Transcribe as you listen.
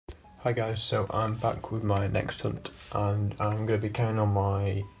Hi guys, so I'm back with my next hunt and I'm going to be carrying on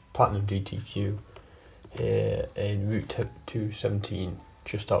my Platinum DTQ here in Route 217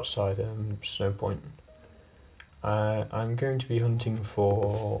 just outside Snow Point. I'm going to be hunting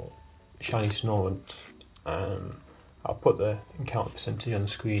for Shiny Snorunt. I'll put the encounter percentage on the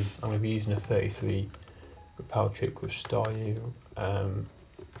screen. I'm going to be using a 33 repel trick with Staryu.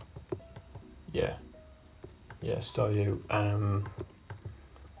 Staryu.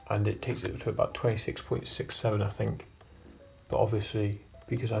 And it takes it to about 26.67 I think, but obviously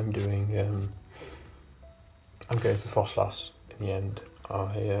because I'm doing I'm going for Frostlass in the end.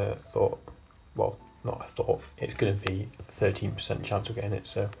 I thought, well, not I thought, it's going to be a 13% chance of getting it,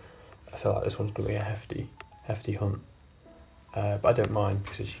 so I feel like this one's going to be a hefty hunt, but I don't mind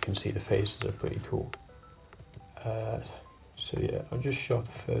because as you can see the phases are pretty cool. So yeah, I'll just show off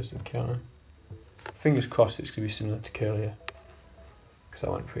the first encounter. Fingers crossed it's going to be similar to Curlier, because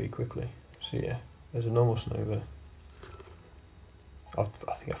that went pretty quickly. So yeah, there's a normal Snover. I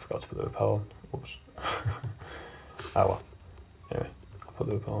think I forgot to put the repel on. Oops. Oh well. Anyway, I'll put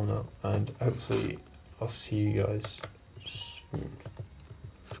the repel on now, and hopefully I'll see you guys soon.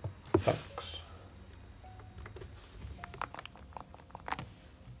 Thanks.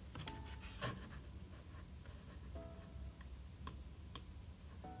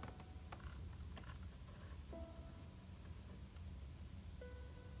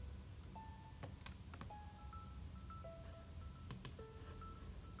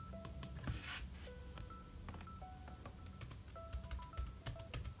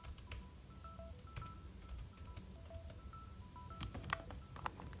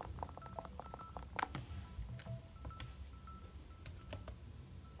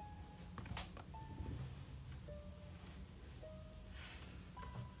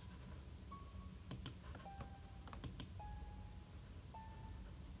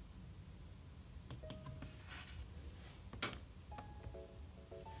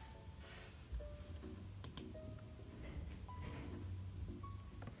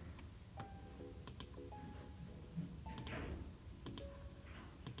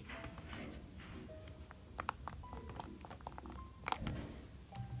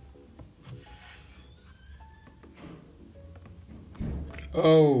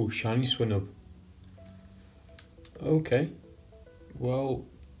 Oh, shiny Swinub. Okay, well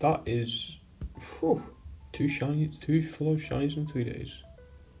that is two full of shinies in 3 days.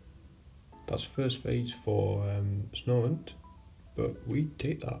 That's first phase for Snorunt, but we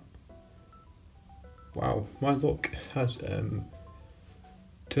take that. Wow, my luck has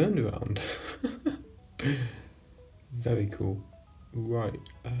turned around. Very cool. Right,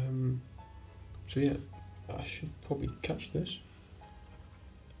 so yeah, I should probably catch this.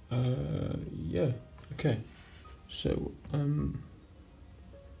 Yeah, okay. So,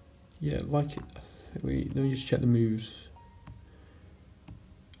 yeah, like it. Let me just check the moves.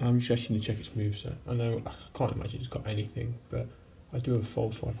 I'm just actually going to check its moveset. I know, I can't imagine it's got anything, but I do have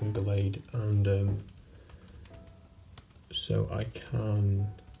false swipe and delayed, and so I can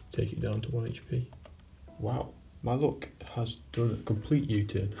take it down to 1 HP. Wow, my luck has done a complete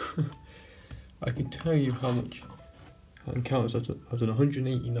U-turn. I can tell you how much encounters I've done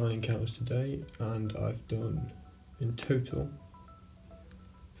 189 encounters today, and I've done in total,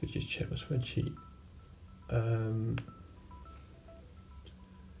 if I just check my spreadsheet,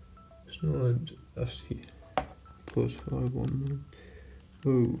 Snorunt FC plus 519.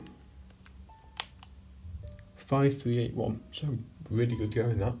 Ooh, 5381. So really good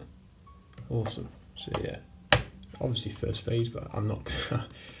going that. Awesome. So yeah, obviously first phase, but I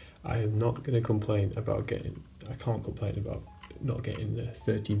am not gonna complain about getting. I can't complain about not getting the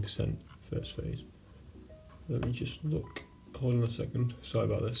 13% first phase. Let me just look. Hold on a second. Sorry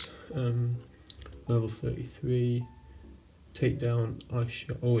about this. Level 33. Takedown.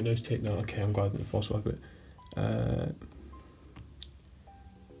 Oh, it knows takedown. Okay, I'm glad I didn't force swipe it.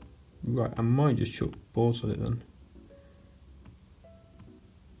 Right, I might just chuck balls on it then.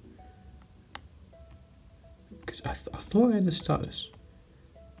 Because I thought I had the status.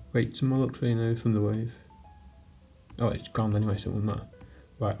 Wait, so my luck's really low from the wave. Oh, it's gone anyway, so it won't matter.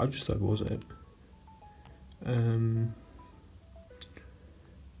 Right, I'll just throw balls at it.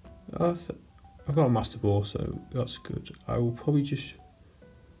 I've got a master ball, so that's good. I will probably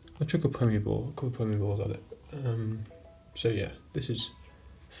I'll chuck a premier ball, a couple of premier balls at it. So yeah, this is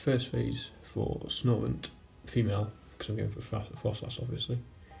first phase for Snorunt, female, because I'm going for Frostlass obviously.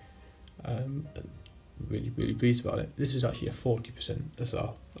 Really pleased about it. This is actually a 40%, as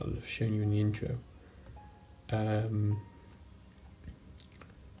I've shown you in the intro.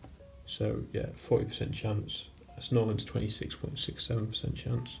 So yeah, 40% chance. Snorunt's 26.67%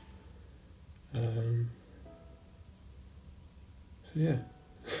 chance. So yeah,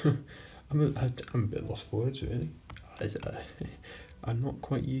 I'm a bit lost for words really. I'm not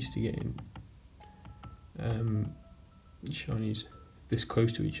quite used to getting shinies this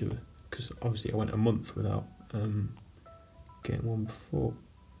close to each other, because obviously I went a month without getting one before.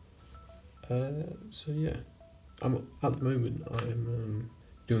 So yeah, at the moment I'm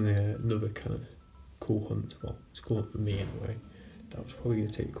doing another kind of cool hunt. Well, it's a cool hunt for me anyway. That was probably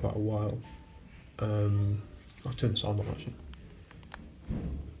going to take quite a while. I'll turn the sound on actually.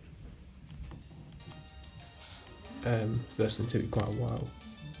 That's going to take quite a while.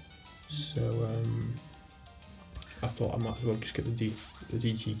 So I thought I might as well just get the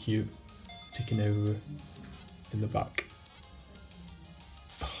DTQ ticking over in the back.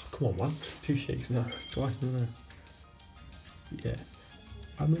 Oh, come on man, 2 shakes now, twice in a row. Yeah,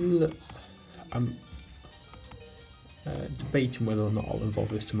 I'm debating whether or not I'll involve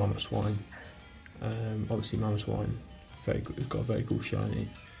this to Mamoswine. Obviously Mamoswine, very good, it's got a very cool shiny,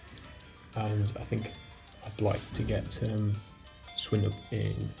 and I think I'd like to get Swinub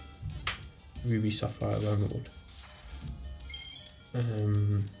in Ruby, Sapphire, Emerald.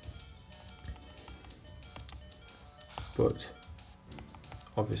 But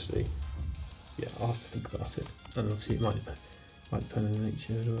obviously, yeah, I'll have to think about it, and obviously it might depend on the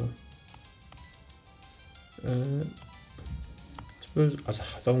nature as well. I suppose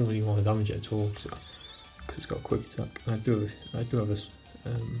I don't really want to damage it at all because it's got a quick attack. And I do have this.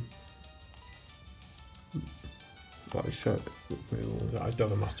 Well, I do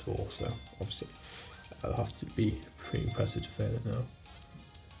have a Master Ball, so obviously I'll have to be pretty impressive to fail it now.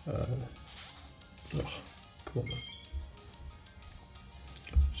 Oh, come on, man.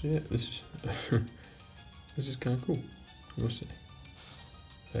 So yeah, this is kind of cool, I must say.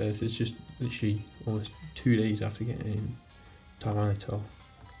 This is just literally almost 2 days after getting Tyranitar.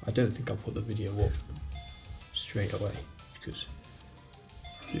 I don't think I'll put the video up straight away because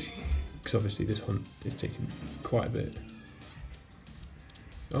obviously this hunt is taking quite a bit.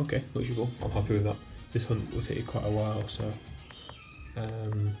 Okay, luxury. I'm happy with that. This hunt will take quite a while, so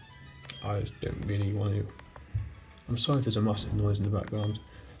I just don't really want to. I'm sorry if there's a massive noise in the background.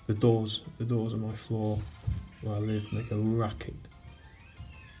 The doors on my floor where I live make a racket.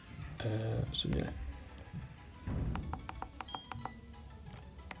 So yeah.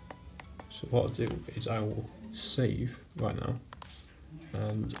 So what I'll do is I will save right now,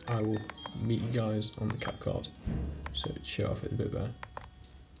 and I will meet you guys on the cap card, so to show off it a bit better.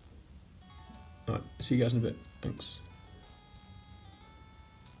 Alright, see you guys in a bit. Thanks.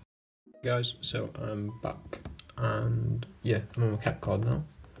 Guys, so I'm back, and yeah, I'm on my cap card now,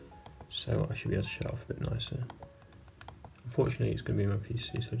 so I should be able to show off a bit nicer. Unfortunately, it's going to be my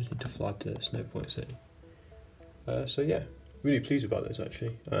PC, so I just need to fly to Snow Point City. So yeah, really pleased about this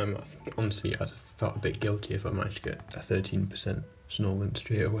actually. I think honestly I felt a bit guilty if I managed to get a 13% Snorunt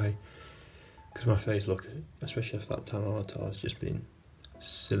straight away, because my face look, especially after that Tyranitar, has just been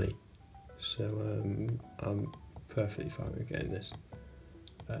silly. So I'm perfectly fine with getting this.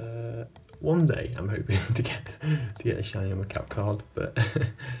 One day I'm hoping to get a shiny on my cap card, but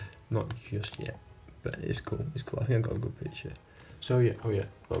not just yet. But it's cool. It's cool. I think I got a good picture. So yeah,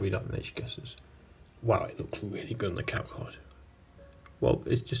 got to read out the nature guesses. Wow, it looks really good on the cap card. Well,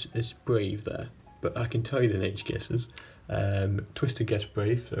 it's brave there, but I can tell you the nature guesses. Twister guessed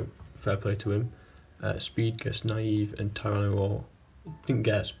brave, so fair play to him. Speed guessed naive, and Tyranitar didn't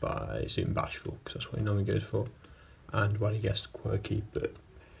guess, but I assume bashful, because that's what he normally goes for. And Waddy guessed quirky, but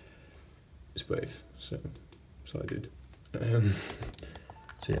it's brave, so I did.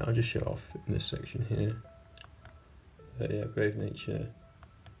 So yeah, I'll just show off in this section here. Yeah, brave nature,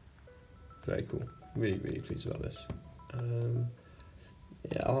 very cool. Really pleased about this.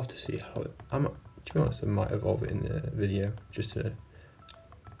 Yeah, I'll have to see how it. To be honest, I might evolve it in the video just to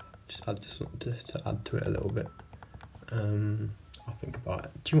add to it a little bit. I'll think about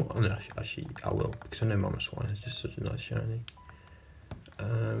it. Do you want? Actually, I will, because I know Mamoswine is just such a nice shiny.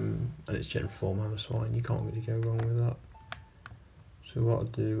 And it's Gen 4 Mamoswine. You can't really go wrong with that. So what I'll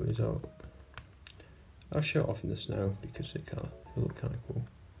do is I'll show it off in the snow because it'll look kind of cool.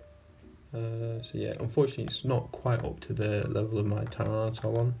 So yeah, unfortunately it's not quite up to the level of my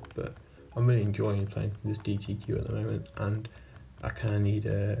Tyranitar one, but I'm really enjoying playing this DTQ at the moment, and I kind of need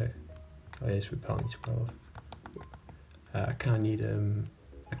it's repelling 12. I kind of need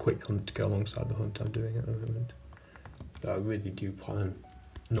a quick hunt to go alongside the hunt I'm doing at the moment. But I really do plan on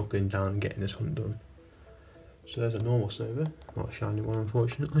knuckling down and getting this hunt done. So there's a normal Snover, not a shiny one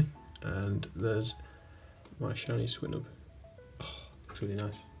unfortunately, and there's my shiny Swinub. Oh, looks really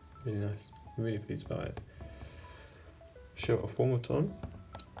nice, really nice. I'm really pleased about it. Show it off one more time,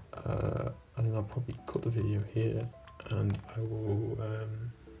 and then I'll probably cut the video here, and I will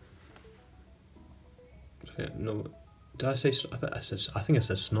yeah, no, did I say, I think I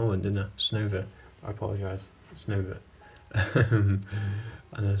said Snorunt, didn't I? Snover, I apologise, Snover. And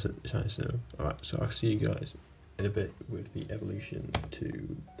I said Snover. Alright, so I'll see you guys in a bit with the evolution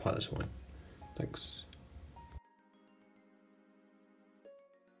to Mamoswine. Thanks.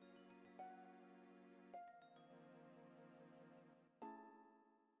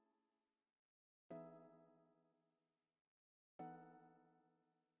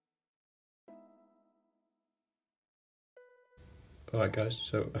 Alright guys,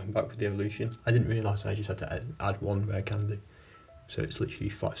 so I'm back with the evolution. I didn't realise I just had to add one rare candy. So it's literally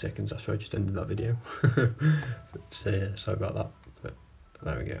 5 seconds after I just ended that video. So yeah, sorry about that. But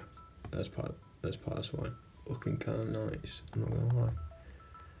there we go. That's part of the swine. Looking kind of nice, I'm not gonna lie.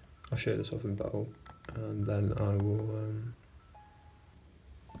 I'll show this off in battle, and then I will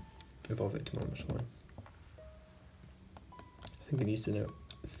evolve it to Mamoswine. I think it needs to know,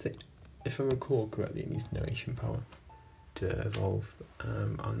 if I recall correctly, it needs to know ancient power to evolve,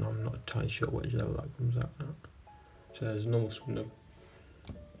 and I'm not entirely sure which level that comes out at. So there's a normal Swinub,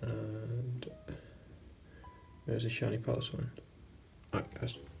 and there's a shiny Mamoswine. Alright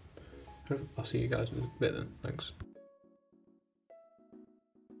guys, I'll see you guys in a bit then, thanks.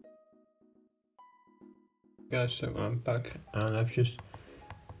 Guys, so I'm back, and I've just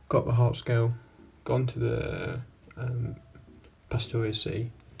got the heart scale, gone to the Pastoria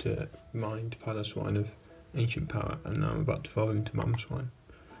City to mine Mamoswine of ancient power, and now I'm about to evolve him to Mamoswine.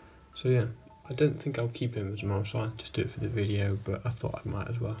 So yeah, I don't think I'll keep him as a Mamoswine, just do it for the video, but I thought I might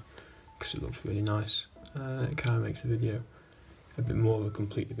as well, because it looks really nice. It kind of makes the video a bit more of a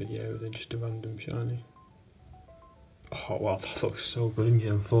complete video than just a random shiny. Oh wow, that looks so good in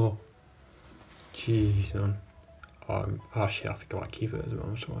Gen 4. Jeez man. Actually I think I might keep it as a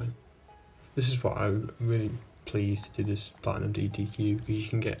Mamoswine. This is what I'm really pleased to do this Platinum DTQ, because you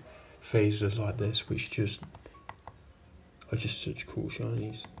can get phasers like this which are just such cool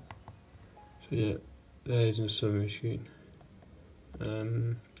shinies. So yeah, there's a summary screen.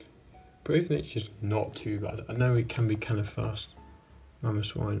 But even it's just not too bad. I know it can be kind of fast,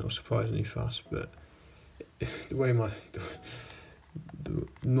 Mamoswine, or surprisingly fast, but the way my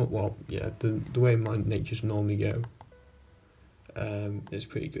the way my natures normally go, it's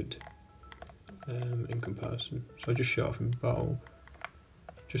pretty good in comparison. So I just shut off in battle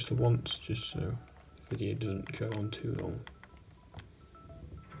just the once, just so the video doesn't go on too long.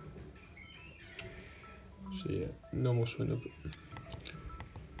 So yeah, normal Swinub,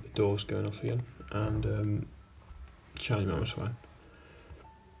 the door's going off again, and shiny Mamoswine.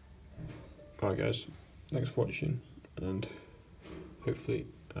 Alright guys, thanks for watching, and hopefully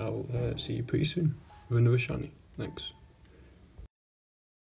I'll see you pretty soon with another shiny. Thanks.